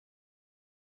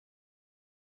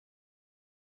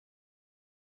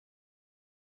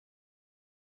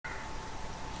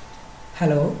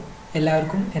Hello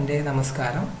എല്ലാവർക്കും എൻ്റെ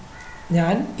നമസ്കാരം.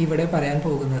 ഞാൻ ഇവിടെ പറയാൻ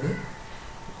പോകുന്നത്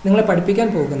നിങ്ങളെ പഠിപ്പിക്കാൻ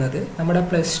പോകുന്നത് നമ്മുടെ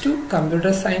 +2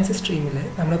 കമ്പ്യൂട്ടർ സയൻസ് സ്ട്രീമിൽ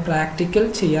നമ്മൾ പ്രാക്ടിക്കൽ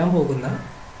ചെയ്യാൻ പോകുന്ന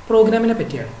പ്രോഗ്രാമിനെ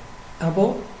പറ്റിയാണ്. അപ്പോൾ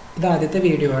ഇത് ആദ്യത്തെ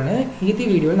വീഡിയോ ആണ്. ഈ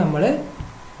വീഡിയോയിൽ നമ്മൾ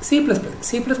C++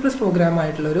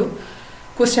 പ്രോഗ്രാമായിട്ടുള്ളൊരു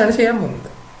ക്വസ്റ്റ്യനാണ് ചെയ്യാൻ പോകുന്നത്.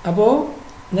 അപ്പോൾ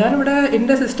ഞാനിവിടെ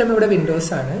എൻ്റെ സിസ്റ്റം ഇവിടെ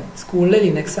വിൻഡോസ് ആണ്, സ്കൂളിൽ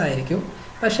ലിനക്സ് ആയിരിക്കും.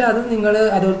 പക്ഷേ അത് നിങ്ങൾ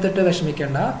അതോർത്തിട്ട്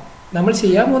വിഷമിക്കേണ്ട, നമ്മൾ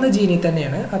ചെയ്യാൻ പോകുന്ന ജീനി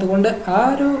തന്നെയാണ്. അതുകൊണ്ട് ആ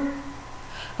ഒരു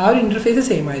ഇൻ്റർഫേസ്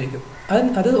സെയിം ആയിരിക്കും.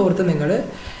 അത് ഓർത്ത് നിങ്ങൾ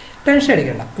ടെൻഷൻ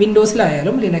അടിക്കേണ്ട.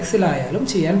 വിൻഡോസിലായാലും ലിനക്സിലായാലും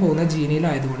ചെയ്യാൻ പോകുന്ന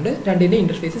ജീനിയിലായതുകൊണ്ട് രണ്ടിൻ്റെ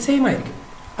ഇൻ്റർഫേസ് സെയിം ആയിരിക്കും.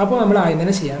 അപ്പോൾ നമ്മൾ ആദ്യം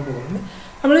തന്നെ ചെയ്യാൻ പോകുന്നത്,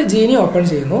 നമ്മൾ ജീനി ഓപ്പൺ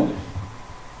ചെയ്യുന്നു.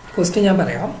 ക്വസ്റ്റ്യൻ ഞാൻ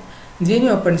പറയാം. ജീനി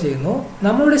ഓപ്പൺ ചെയ്യുന്നു.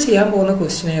 നമ്മളിവിടെ ചെയ്യാൻ പോകുന്ന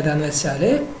ക്വസ്റ്റ്യൻ ഏതാണെന്ന് വെച്ചാൽ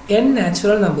n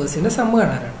നാച്ചുറൽ നമ്പേഴ്സിൻ്റെ സമ്മ്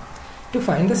കാണാനാണ്. To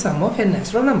find the sum of n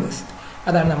natural numbers.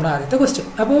 അതാണ് നമ്മുടെ ആദ്യത്തെ ക്വസ്റ്റ്യൻ.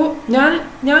 അപ്പോൾ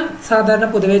ഞാൻ സാധാരണ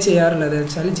പൊതുവേ ചെയ്യാറുള്ളത്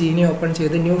വെച്ചാൽ ജീനി ഓപ്പൺ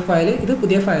ചെയ്ത് ന്യൂ ഫയൽ, ഇത്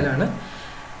പുതിയ ഫയലാണ്,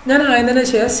 ഞാൻ ആദ്യം തന്നെ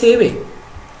സേവ് ചെയ്യും.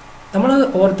 നമ്മൾ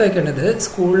ഓർത്ത് വയ്ക്കേണ്ടത്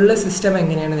സ്കൂളിലെ സിസ്റ്റം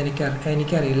എങ്ങനെയാണെന്ന്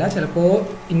എനിക്കറിയില്ല. ചിലപ്പോൾ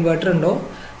ഇൻവെർട്ടർ ഉണ്ടോ,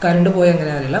 കറണ്ട് പോയി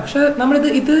എങ്ങനെ അറിയില്ല. പക്ഷെ നമ്മളിത്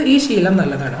ഈ ശീലം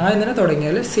നല്ലതാണ്. ആദ്യം തന്നെ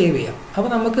തുടങ്ങിയാൽ സേവ് ചെയ്യാം. അപ്പോൾ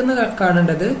നമുക്കിന്ന്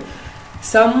കാണേണ്ടത്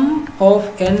സം ഓഫ്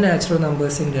n നാച്ചുറൽ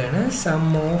നമ്പേഴ്സിൻ്റെ ആണ്. Some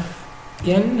of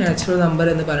n natural number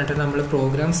എന്ന് പറഞ്ഞിട്ട് നമ്മൾ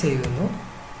പ്രോഗ്രാം സേവ് ചെയ്യുന്നു.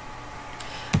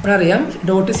 നമ്മളറിയാം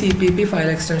 .cpp ഫയൽ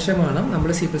എക്സ്റ്റൻഷൻ വേണം നമ്മൾ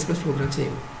C++ പ്രോഗ്രാം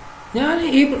ചെയ്യും. ഞാൻ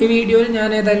ഈ വീഡിയോയിൽ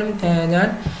ഞാൻ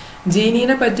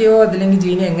ജീനിനെ പറ്റിയോ അതില്ലെങ്കിൽ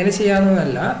ജീനി എങ്ങനെ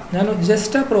ചെയ്യാമെന്നല്ല, ഞാൻ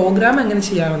ജസ്റ്റ് ആ പ്രോഗ്രാം എങ്ങനെ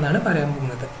ചെയ്യാമെന്നാണ് പറയാൻ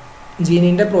പോകുന്നത്.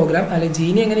 ജീനിൻ്റെ പ്രോഗ്രാം അല്ലെങ്കിൽ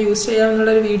ജീനി എങ്ങനെ യൂസ്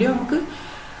ചെയ്യാമെന്നുള്ളൊരു വീഡിയോ നമുക്ക്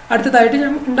അടുത്തതായിട്ട്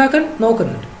ഞാൻ ഉണ്ടാക്കാൻ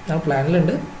നോക്കുന്നുണ്ട്. ഞാൻ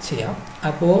പ്ലാനിലുണ്ട്, ചെയ്യാം.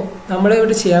 അപ്പോൾ നമ്മൾ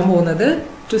ഇവിടെ ചെയ്യാൻ പോകുന്നത്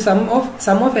സം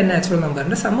ഓഫ് n നാച്ചുറൽ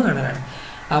നമ്പറിൻ്റെ സമ്മ് കാണാനാണ്.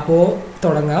 അപ്പോൾ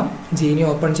തുടങ്ങാം. ജീനി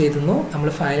ഓപ്പൺ ചെയ്തിരുന്നു, നമ്മൾ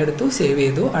ഫയൽ എടുത്തു, സേവ്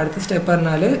ചെയ്തു. അടുത്ത സ്റ്റെപ്പ്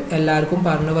പറഞ്ഞാൽ എല്ലാവർക്കും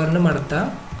പറഞ്ഞ് മടത്താം.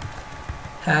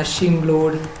 Hash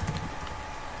include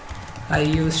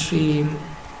IUStream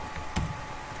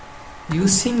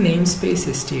using namespace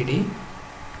std.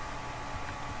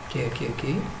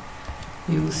 Okay.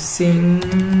 Using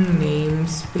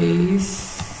namespace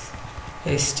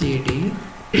std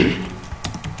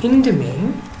int main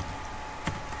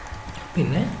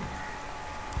പിന്നെ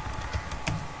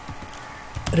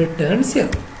റിട്ടേൺ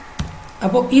 0.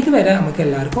 അപ്പോൾ ഇതുവരെ നമുക്ക്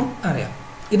എല്ലാവർക്കും അറിയാം.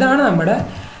 ഇതാണ് നമ്മുടെ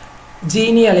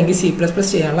ജീനി അല്ലെങ്കിൽ C++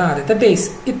 ചെയ്യാനുള്ള ആദ്യത്തെ ബേസ്.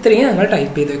 ഇത്രയും ഞങ്ങൾ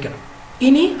ടൈപ്പ് ചെയ്ത് വെക്കണം.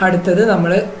 ഇനി അടുത്തത്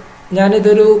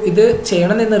ഇത്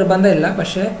ചെയ്യണമെന്ന് നിർബന്ധമില്ല,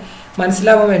 പക്ഷേ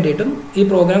മനസ്സിലാവാൻ വേണ്ടിയിട്ടും ഈ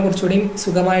പ്രോഗ്രാം കുറച്ചുകൂടി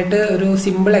സുഖമായിട്ട് ഒരു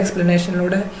സിമ്പിൾ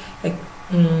എക്സ്പ്ലനേഷനിലൂടെ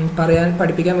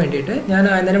പഠിപ്പിക്കാൻ വേണ്ടിയിട്ട് ഞാൻ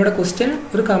ആദ്യം ഇവിടെ ക്വസ്റ്റ്യൻ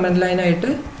ഒരു കമൻറ്റ് ലൈനായിട്ട്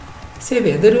സേവ്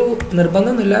ചെയ്യും. ഇതൊരു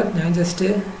നിർബന്ധമൊന്നുമില്ല, ഞാൻ ജസ്റ്റ്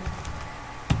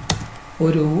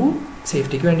ഒരു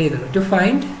സേഫ്റ്റിക്ക് വേണ്ടി ചെയ്തിരുന്നു. To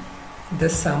find the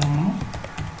sum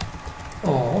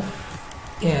of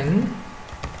n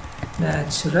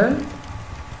natural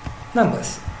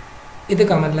numbers. ഇത്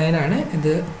കമൻറ്റ് ലൈനാണ്,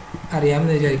 ഇത്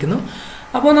അറിയാമെന്ന് വിചാരിക്കുന്നു.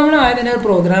 അപ്പോൾ നമ്മൾ ആദ്യം തന്നെ ഒരു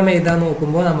പ്രോഗ്രാം എഴുതാൻ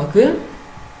നോക്കുമ്പോൾ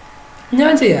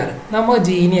ഞാൻ ചെയ്യാറ് നമ്മൾ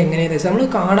ജീനി എങ്ങനെയാണെന്ന് വെച്ചാൽ നമ്മൾ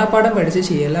കാണാപ്പാടം പഠിച്ച്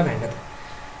ചെയ്യല്ല വേണ്ടത്.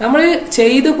 നമ്മൾ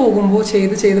ചെയ്ത്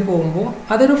പോകുമ്പോൾ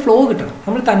അതൊരു ഫ്ലോ കിട്ടണം.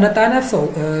 നമ്മൾ തന്നെത്താനെ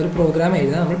ഒരു പ്രോഗ്രാം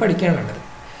എഴുതാൻ നമ്മൾ പഠിക്കാൻ വേണ്ടത്.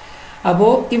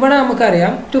 അപ്പോൾ ഇവിടെ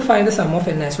നമുക്കറിയാം to find the sum of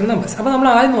n natural numbers. അപ്പോൾ നമ്മൾ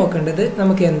ആദ്യം നോക്കേണ്ടത്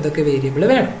നമുക്ക് എന്തൊക്കെ വേരിയബിൾ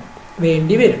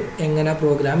വേണ്ടി വരും, എങ്ങനെ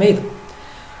പ്രോഗ്രാം ചെയ്തു.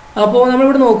 അപ്പോൾ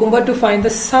നമ്മളിവിടെ നോക്കുമ്പോൾ to find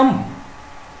the sum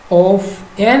of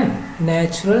n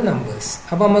natural numbers.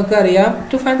 അപ്പോൾ നമുക്കറിയാം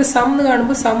ടു ഫൈൻഡ് ദ സം എന്ന്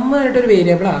കാണുമ്പോൾ സമ്മായിട്ടൊരു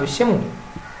വേരിയബിൾ ആവശ്യമുണ്ട്.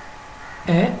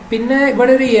 പിന്നെ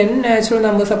ഇവിടെ ഒരു n നാച്ചുറൽ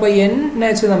നമ്പേഴ്സ്. അപ്പോൾ n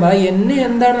നാച്ചുറൽ നമ്പർ, ആ n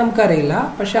എന്താണ് നമുക്കറിയില്ല.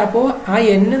 പക്ഷെ അപ്പോൾ ആ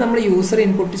n നമ്മൾ യൂസർ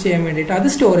ഇൻപുട്ട് ചെയ്യാൻ വേണ്ടിയിട്ട് അത്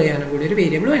സ്റ്റോർ ചെയ്യാനും കൂടി ഒരു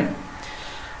വേരിയബിൾ വേണം.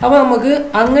 അപ്പോൾ നമുക്ക്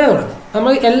അങ്ങനെ തുടങ്ങാം.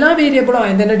 നമ്മൾ എല്ലാ വേരിയബിളും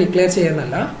ആദ്യം തന്നെ ഡിക്ലെയർ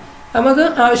ചെയ്യുന്നല്ല, നമുക്ക്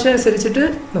ആവശ്യമനുസരിച്ചിട്ട്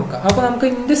നോക്കാം. അപ്പോൾ നമുക്ക്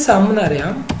ഇതിൻ്റെ സം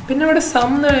എന്നറിയാം. പിന്നെ ഇവിടെ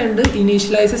സം എന്നുണ്ട്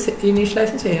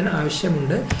ഇനീഷ്യലൈസ് ചെയ്യാൻ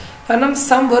ആവശ്യമുണ്ട്. കാരണം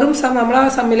വെറും സം നമ്മൾ ആ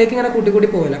സമ്മിലേക്ക് ഇങ്ങനെ കൂട്ടി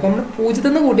പോകില്ല. അപ്പോൾ നമ്മൾ 0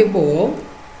 നിന്ന് കൂട്ടി പോകും,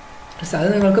 അത്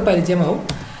നിങ്ങൾക്ക് പരിചയമാവും.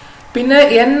 പിന്നെ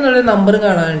n എന്നുള്ള നമ്പർ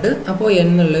കാണാനുണ്ട്. അപ്പോൾ n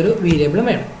എന്നുള്ളൊരു വേരിയബിളും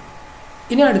വേണം.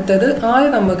 ഇനി അടുത്തത്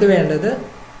ആദ്യം നമുക്ക് വേണ്ടത്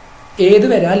ഏത്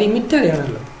വരെ ആ ലിമിറ്റ്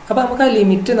അറിയണമല്ലോ. അപ്പോൾ നമുക്ക് ആ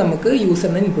ലിമിറ്റ് നമുക്ക്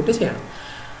യൂസറിന് ഇൻപുട്ട് ചെയ്യണം.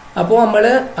 അപ്പോൾ നമ്മൾ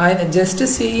ജസ്റ്റ്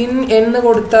സീൻ എന്ന്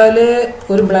കൊടുത്താൽ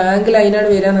ഒരു ബ്ലാങ്ക് ലൈനാണ്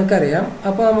വരിക എന്നൊക്കെ അറിയാം.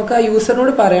 അപ്പോൾ നമുക്ക് ആ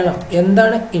യൂസറിനോട് പറയണം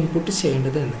എന്താണ് ഇൻപുട്ട്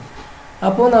ചെയ്യേണ്ടത് എന്ന്.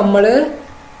 അപ്പോൾ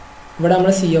ഇവിടെ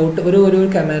നമ്മൾ സി ഔട്ട് ഒരു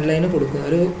കമാൻഡ് ലൈൻ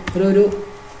കൊടുക്കുന്നു, ഒരു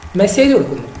മെസ്സേജ്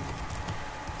കൊടുക്കുന്നു.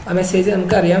 ആ മെസ്സേജ്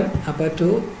നമുക്കറിയാം. അപ്പോൾ ടു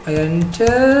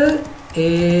എൻറ്റർ എ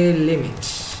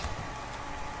ലിമിറ്റ്.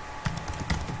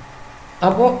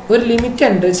 അപ്പോൾ ഒരു ലിമിറ്റ്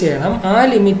എൻ്റർ ചെയ്യണം. ആ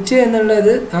ലിമിറ്റ്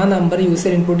എന്നുള്ളത് ആ നമ്പർ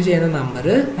യൂസർ ഇൻപുട്ട് ചെയ്യുന്ന നമ്പർ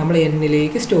നമ്മൾ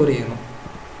എന്നിലേക്ക് സ്റ്റോർ ചെയ്യുന്നു.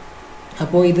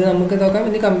 അപ്പോൾ ഇത് നമുക്ക് നോക്കാം,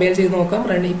 ഇത് കമ്പയർ ചെയ്ത് നോക്കാം.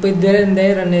 ഇപ്പോൾ ഇതുവരെ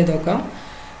എന്തായാലും റൺ ചെയ്ത് നോക്കാം.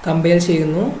 കമ്പയർ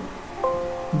ചെയ്യുന്നു.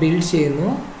 ബിൽഡ് ചെയ്യുന്നു,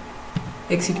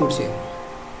 എക്സിക്യൂട്ട് ചെയ്യുന്നു.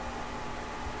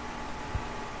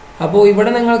 അപ്പോൾ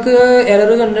ഇവിടെ നിങ്ങൾക്ക് എറർ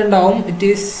കണ്ടിട്ടുണ്ടാവും.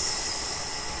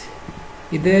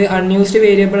 ഇത് അൺയൂസ്ഡ്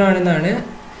വേരിയബിൾ ആണെന്നാണ്.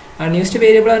 അൺയൂസ്ഡ്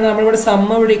വേരിയബിൾ ആണ്. നമ്മളിവിടെ സം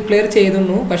ഇവിടെ ഡിക്ലെയർ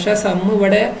ചെയ്തിരുന്നു, പക്ഷെ ആ സം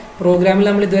ഇവിടെ പ്രോഗ്രാമിൽ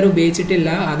നമ്മൾ ഇതുവരെ ഉപയോഗിച്ചിട്ടില്ല.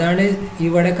 അതാണ്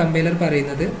ഇവിടെ കമ്പൈലർ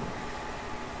പറയുന്നത്.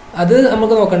 അത്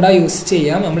നമുക്ക് നോക്കണ്ട, യൂസ്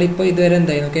ചെയ്യാം. നമ്മളിപ്പോൾ ഇതുവരെ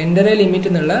എന്തായി നോക്കാം, എൻ്റർ എ ലിമിറ്റ്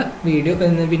എന്നുള്ള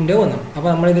വിൻഡോ വന്നു. അപ്പോൾ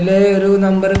നമ്മളിതിൽ ഒരു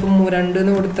നമ്പർ 2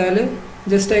 എന്ന് കൊടുത്താൽ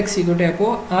ജസ്റ്റ് എക്സിക്യൂട്ട് ചെയ്യാം.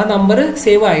 അപ്പോൾ ആ നമ്പർ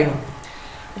സേവ് ആയിരുന്നു.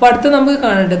 അപ്പോൾ അടുത്ത് നമുക്ക്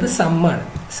കാണേണ്ടത് സമ്മാണ്.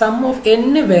 സം ഓഫ് n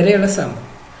വരെയുള്ള സം.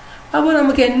 അപ്പോൾ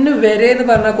നമുക്ക് n വരെ എന്ന്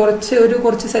പറഞ്ഞാൽ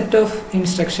കുറച്ച് സെറ്റ് ഓഫ്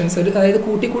ഇൻസ്ട്രക്ഷൻസ്, അതായത്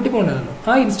കൂട്ടി പോകേണ്ടതാണ്.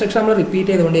 ആ ഇൻസ്ട്രക്ഷൻ നമ്മൾ റിപ്പീറ്റ്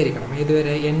ചെയ്തുകൊണ്ടേയിരിക്കണം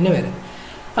ഇതുവരെ n വരെ.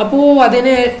 അപ്പോൾ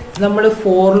അതിന് നമ്മൾ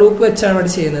ഫോർ ലൂപ്പ് വെച്ചാണ്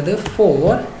ഇവിടെ ചെയ്യുന്നത്. ഫോർ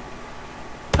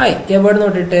i എവിടെ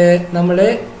തൊട്ടിട്ട് നമ്മൾ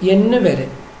n വരെ.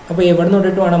 അപ്പോൾ എവിടെ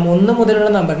തൊട്ടിട്ട് വേണം, 1 മുതലുള്ള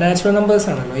നമ്പർ, നാച്ചുറൽ നമ്പേഴ്സ്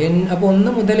ആണല്ലോ n. അപ്പോൾ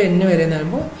 1 മുതൽ n വരെ എന്ന്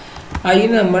പറയുമ്പോൾ i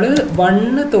നമ്മൾ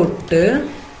 1 തൊട്ട്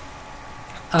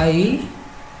i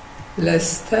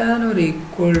less than or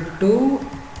equal to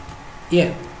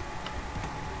n,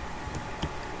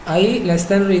 i less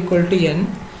than or equal to n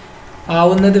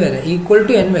ആവുന്നത് വരെ, ഈക്വൽ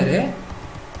ടു n വരെ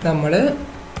നമ്മൾ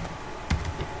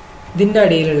ഇതിൻ്റെ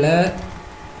അടിയിലുള്ള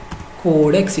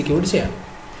കോഡ് എക്സിക്യൂട്ട് ചെയ്യണം.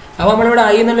 അപ്പോൾ നമ്മളിവിടെ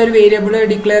i എന്നുള്ളൊരു വേരിയബിൾ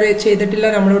ഡിക്ലെയർ ചെയ്തിട്ടില്ല,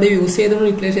 നമ്മളിവിടെ യൂസ് ചെയ്തൊന്നും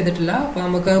ഡിക്ലെയർ ചെയ്തിട്ടില്ല. അപ്പോൾ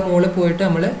നമുക്ക് മുകളിൽ പോയിട്ട്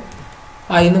നമ്മൾ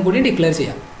i എന്നും കൂടി ഡിക്ലെയർ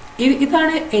ചെയ്യാം.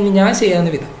 ഇതാണ് ഞാൻ ചെയ്യാവുന്ന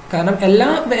വിധം. കാരണം എല്ലാ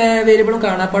വേരിയബിളും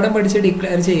കാണാപ്പാടം പഠിച്ച്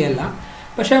ഡിക്ലെയർ ചെയ്യല്ല.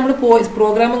 പക്ഷെ നമ്മൾ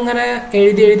പ്രോഗ്രാം ഇങ്ങനെ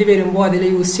എഴുതി വരുമ്പോൾ അതിൽ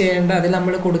യൂസ് ചെയ്യേണ്ട, അതിൽ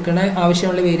നമ്മൾ കൊടുക്കുന്ന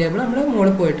ആവശ്യമുള്ള വേരിയബിൾ നമ്മൾ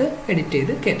മുകളിൽ പോയിട്ട് എഡിറ്റ്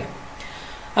ചെയ്ത് കയറ്റാം.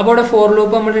 അപ്പോൾ അവിടെ ഫോർ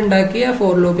ലൂപ്പ് നമ്മൾ ഉണ്ടാക്കി ആ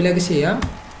ഫോർ ലൂപ്പിലേക്ക് ചെയ്യാം.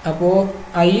 അപ്പോൾ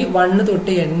i 1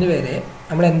 തൊട്ട് n വരെ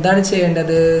നമ്മൾ എന്താണ്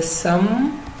ചെയ്യേണ്ടത്, some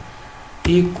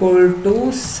equal to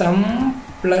some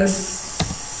plus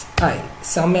i.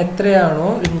 Some എത്രയാണോ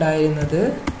ഉണ്ടായിരുന്നത്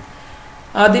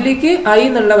അതിലേക്ക് i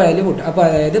എന്നുള്ള വാല്യൂ കൂട്ടും. അപ്പോൾ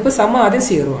അതായത് ഇപ്പോൾ സം ആദ്യം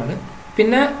 0 ആണ്,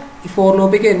 പിന്നെ ഫോർ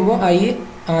ലൂപ്പിലേക്ക് വരുമ്പോൾ i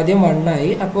ആദ്യം 1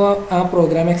 ആയി. അപ്പോൾ ആ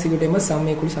പ്രോഗ്രാം എക്സിക്യൂട്ട് ചെയ്യുമ്പോൾ some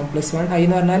equal some plus 1 i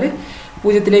എന്ന് പറഞ്ഞാൽ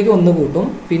 0ലേക്ക് 1 കൂട്ടും.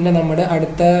 പിന്നെ നമ്മുടെ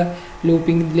അടുത്ത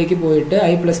ലൂപ്പിങ്ങിലേക്ക് പോയിട്ട്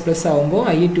i പ്ലസ് പ്ലസ് ആവുമ്പോൾ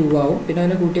i 2 ആവും. പിന്നെ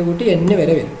അതിനെ കൂട്ടി n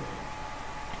വരെ വരും.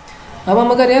 അപ്പോൾ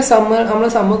നമുക്കറിയാം നമ്മൾ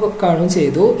സമ്മ് കാണും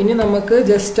ചെയ്തു. ഇനി നമുക്ക്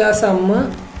ജസ്റ്റ് ആ സമ്മ്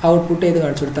ഔട്ട്പുട്ട് ചെയ്ത്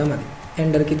കാണിച്ചു കൊടുത്താൽ മതി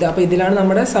എൻ്റർക്ക്. അപ്പോൾ ഇതിലാണ്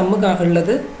നമ്മുടെ സമ്മ്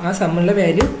ഉള്ളത്. ആ സമ്മിലുള്ള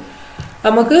വാല്യൂ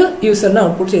നമുക്ക് യൂസറിന്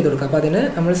ഔട്ട്പുട്ട് ചെയ്ത് കൊടുക്കാം. അപ്പോൾ അതിന്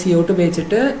നമ്മൾ cout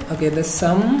ഉപയോഗിച്ചിട്ട് okay the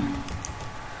sum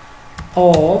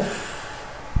of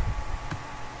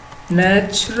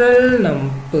natural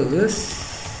numbers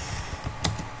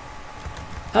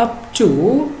up to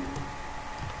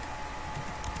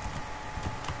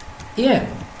n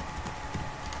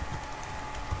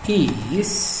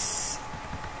is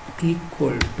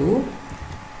equal to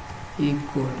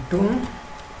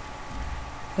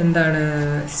എന്താണ്,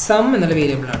 സം എന്നുള്ള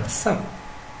വേരിയബിൾ ആണ് സം.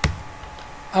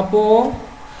 അപ്പോൾ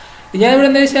ഞാനിവിടെ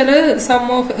എന്താ വെച്ചാൽ സം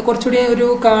ഓഫ് കുറച്ചുകൂടി ഒരു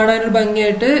കാണാനൊരു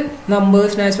ഭംഗിയായിട്ട്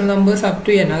numbers, natural numbers up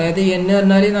to n, അതായത് n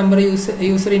പറഞ്ഞാൽ നമ്പർ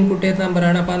യൂസർ ഇൻപുട്ട് ചെയ്ത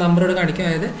നമ്പറാണ്. അപ്പോൾ ആ നമ്പറോട് കാണിക്കും.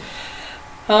 അതായത്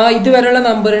ഇതുവരെയുള്ള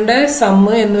നമ്പറിന്റെ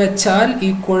സമ്മ് എന്ന് വെച്ചാൽ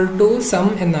ഈക്വൽ ടു സം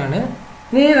എന്നാണ്.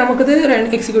 ഇനി നമുക്കിത്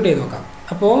എക്സിക്യൂട്ട് ചെയ്ത് നോക്കാം.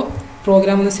 അപ്പോൾ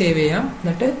പ്രോഗ്രാം ഒന്ന് സേവ് ചെയ്യാം,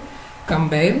 എന്നിട്ട്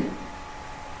കമ്പൈൽ,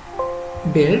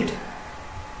 ബിൽഡ്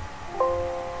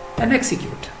ആൻഡ്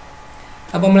എക്സിക്യൂട്ട്.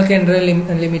 അപ്പോൾ നമ്മൾക്ക് എൻ്റർ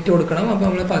ലിമിറ്റ് കൊടുക്കണം. അപ്പോൾ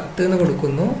നമ്മൾ 10 എന്ന്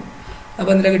കൊടുക്കുന്നു.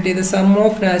 അപ്പോൾ എന്താ കിട്ടിയത്, some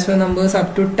of natural numbers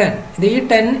up to 10. ഇത് ഈ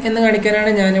 10 എന്ന്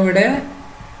കാണിക്കാനാണ് ഞാനിവിടെ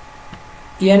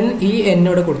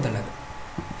എന്നോട് കൊടുത്തിട്ടുള്ളത്.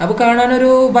 അപ്പോൾ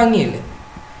കാണാനൊരു ഭംഗിയല്ലേ.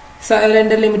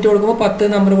 എൻ്റർ ലിമിറ്റ് കൊടുക്കുമ്പോൾ 10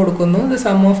 നമ്പർ കൊടുക്കുന്നു. The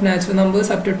sum of natural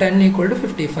numbers up to 10 equal to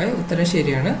 55. ഉത്തരം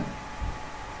ശരിയാണ്,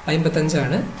 55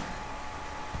 ആണ്.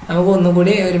 നമുക്ക്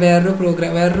ഒന്നുകൂടി വേറൊരു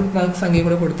സംഖ്യ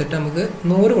കൂടെ കൊടുത്തിട്ട് നമുക്ക്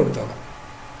 100 കൊടുത്തു നോക്കാം.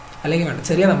 അല്ലെങ്കിൽ വേണ്ട,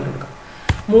 ചെറിയ നമ്പർ കൊടുക്കാം.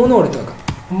 3 കൊടുത്തു നോക്കാം.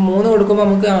 3 കൊടുക്കുമ്പോൾ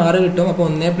നമുക്ക് 6 കിട്ടും. അപ്പോൾ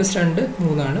 1 + 2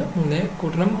 3 ആണ്. 3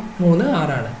 കൂട്ടണം 3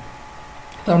 6 ആണ്.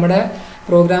 അപ്പോൾ നമ്മുടെ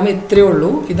പ്രോഗ്രാം ഇത്രയേ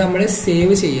ഉള്ളൂ. ഇത് നമ്മൾ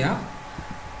സേവ് ചെയ്യുക.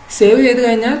 സേവ് ചെയ്ത്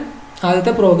കഴിഞ്ഞാൽ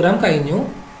ആദ്യത്തെ പ്രോഗ്രാം കഴിഞ്ഞു.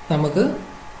 നമുക്ക്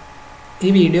ഈ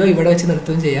വീഡിയോ ഇവിടെ വെച്ച്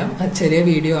നിർത്തുകയും ചെയ്യാം. ചെറിയ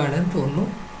വീഡിയോ ആണ് തോന്നുന്നു,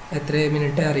 എത്ര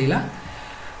മിനിറ്റ് അറിയില്ല.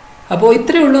 അപ്പോൾ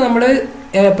ഇത്രയേ ഉള്ളൂ നമ്മുടെ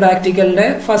പ്രാക്ടിക്കലിൻ്റെ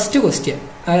ഫസ്റ്റ് ക്വസ്റ്റ്യൻ,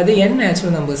 അതായത് n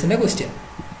നാച്ചുറൽ നമ്പേഴ്സിൻ്റെ ക്വസ്റ്റ്യൻ.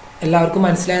 എല്ലാവർക്കും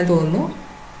മനസ്സിലായെന്ന് തോന്നുന്നു.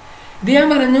 ഇത് ഞാൻ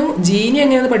പറഞ്ഞു ജീനി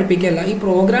എങ്ങനെയെന്ന് പഠിപ്പിക്കല്ല, ഈ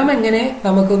പ്രോഗ്രാം എങ്ങനെ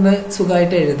നമുക്കൊന്ന്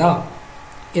സുഖമായിട്ട് എഴുതാം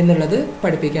എന്നുള്ളത്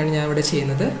പഠിപ്പിക്കുകയാണ് ഞാൻ ഇവിടെ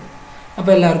ചെയ്യുന്നത്.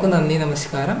 അപ്പോൾ എല്ലാവർക്കും നന്ദി,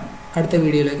 നമസ്കാരം. അടുത്ത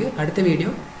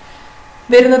വീഡിയോ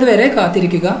വരുന്നത് വരെ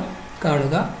കാത്തിരിക്കുക,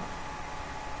 കാണുക.